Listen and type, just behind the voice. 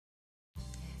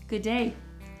Good day.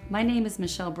 My name is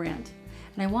Michele Brant,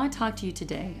 and I want to talk to you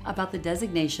today about the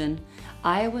designation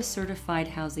Iowa Certified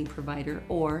Housing Provider,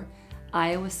 or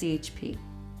IaCHP.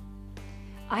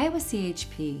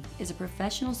 IaCHP is a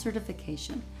professional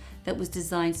certification that was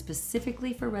designed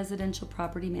specifically for residential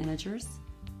property managers.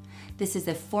 This is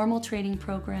a formal training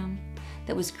program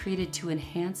that was created to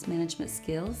enhance management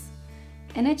skills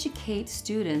and educate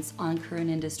students on current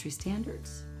industry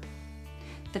standards.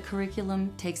 The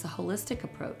curriculum takes a holistic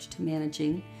approach to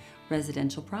managing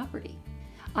residential property.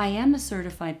 I am a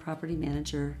certified property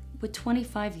manager with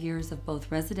 25 years of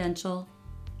both residential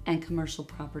and commercial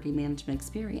property management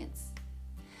experience.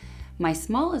 My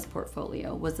smallest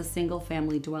portfolio was a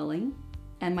single-family dwelling,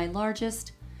 and my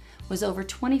largest was over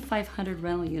 2,500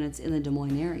 rental units in the Des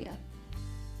Moines area.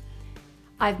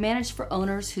 I've managed for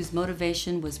owners whose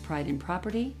motivation was pride in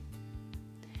property.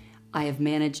 I have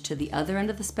managed to the other end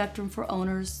of the spectrum for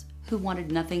owners who wanted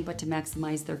nothing but to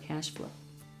maximize their cash flow.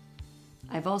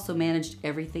 I've also managed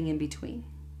everything in between.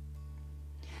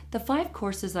 The 5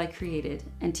 courses I created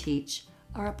and teach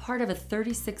are a part of a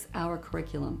 36-hour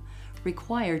curriculum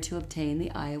required to obtain the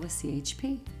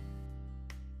IaCHP.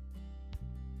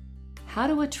 How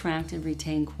to attract and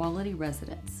retain quality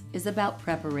residents is about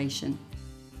preparation.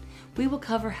 We will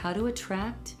cover how to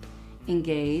attract,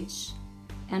 engage,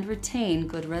 and retain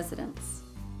good residents.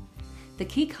 The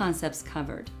key concepts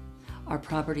covered are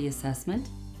property assessment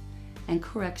and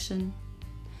correction,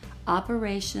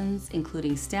 operations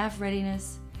including staff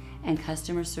readiness, and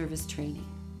customer service training.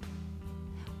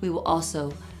 We will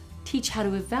also teach how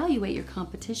to evaluate your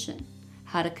competition,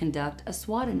 how to conduct a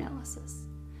SWOT analysis.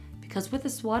 Because with a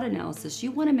SWOT analysis, you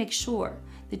want to make sure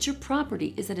that your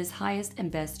property is at its highest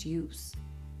and best use.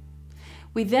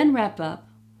 We then wrap up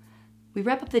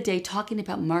the day talking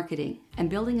about marketing and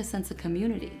building a sense of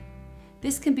community.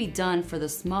 This can be done for the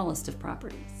smallest of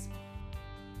properties.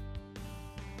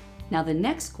 Now the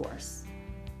next course,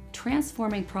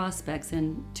 Transforming Prospects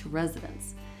into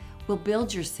Residents, will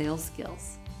build your sales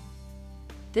skills.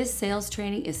 This sales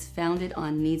training is founded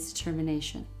on needs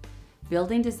determination,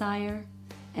 building desire,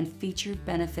 and featured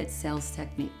benefit sales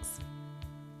techniques.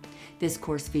 This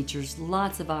course features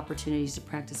lots of opportunities to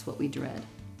practice what we dread,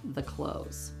 the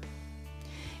close.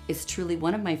 It's truly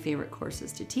one of my favorite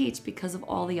courses to teach because of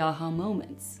all the aha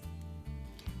moments.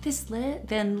 This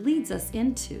then leads us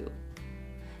into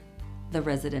the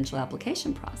residential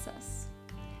application process.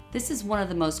 This is one of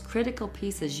the most critical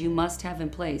pieces you must have in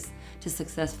place to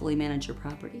successfully manage your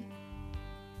property.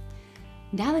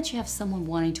 Now that you have someone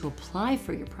wanting to apply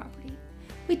for your property,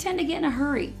 we tend to get in a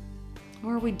hurry,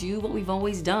 or we do what we've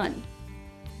always done.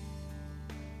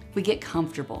 We get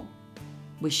comfortable.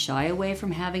 We shy away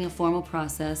from having a formal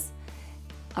process,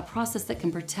 a process that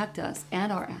can protect us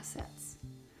and our assets.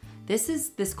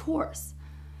 This course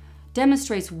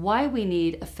demonstrates why we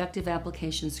need effective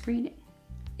application screening.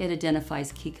 It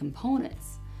identifies key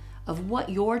components of what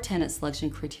your tenant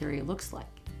selection criteria looks like.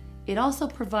 It also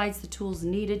provides the tools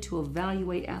needed to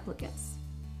evaluate applicants.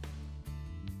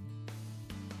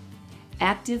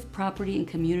 Active property and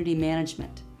community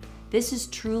management. This is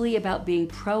truly about being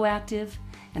proactive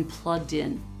and plugged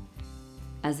in.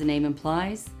 As the name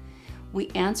implies, we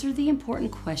answer the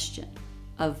important question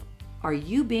of, are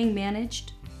you being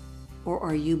managed or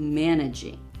are you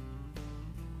managing?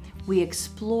 We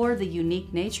explore the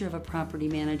unique nature of a property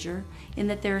manager in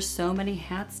that there are so many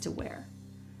hats to wear.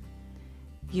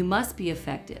 You must be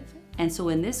effective, and so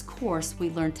in this course we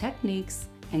learn techniques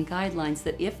and guidelines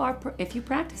that if you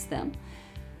practice them,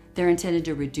 they're intended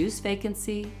to reduce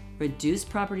vacancy, reduce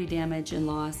property damage and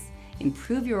loss,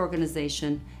 improve your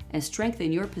organization, and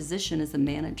strengthen your position as a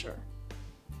manager.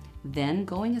 Then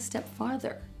going a step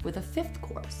farther with a 5th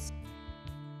course.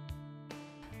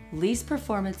 Lease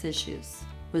performance issues,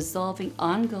 resolving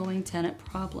ongoing tenant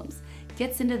problems,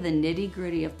 gets into the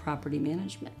nitty-gritty of property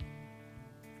management.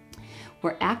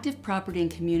 Where active property and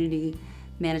community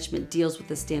management deals with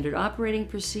the standard operating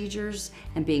procedures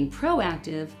and being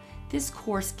proactive, this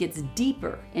course gets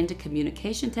deeper into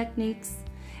communication techniques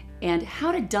and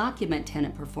how to document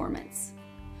tenant performance.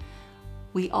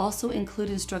 We also include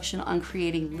instruction on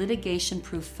creating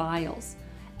litigation-proof files,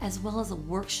 as well as a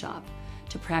workshop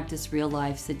to practice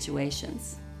real-life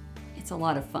situations. It's a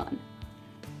lot of fun.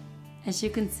 As you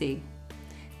can see,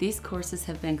 these courses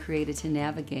have been created to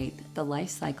navigate the life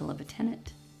cycle of a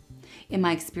tenant. In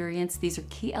my experience, these are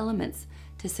key elements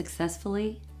to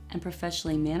successfully and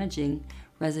professionally managing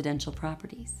residential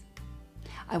properties.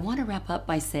 I want to wrap up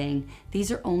by saying these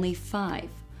are only 5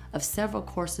 of several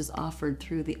courses offered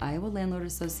through the Iowa Landlord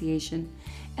Association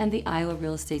and the Iowa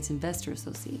Real Estate Investor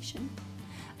Association.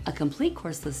 A complete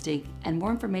course listing and more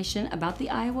information about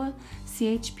the Iowa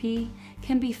CHP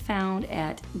can be found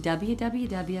at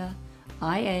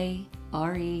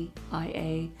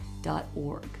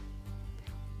www.IaREIA.org.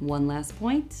 One last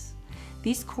point,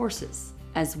 these courses,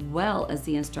 as well as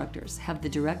the instructors, have the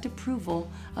direct approval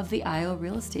of the Iowa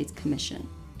Real Estate Commission,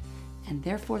 and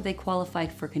therefore they qualify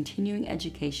for continuing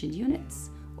education units,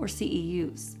 or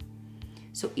CEUs.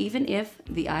 So even if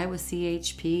the Iowa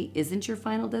CHP isn't your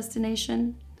final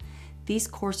destination, these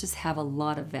courses have a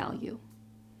lot of value.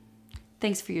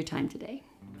 Thanks for your time today.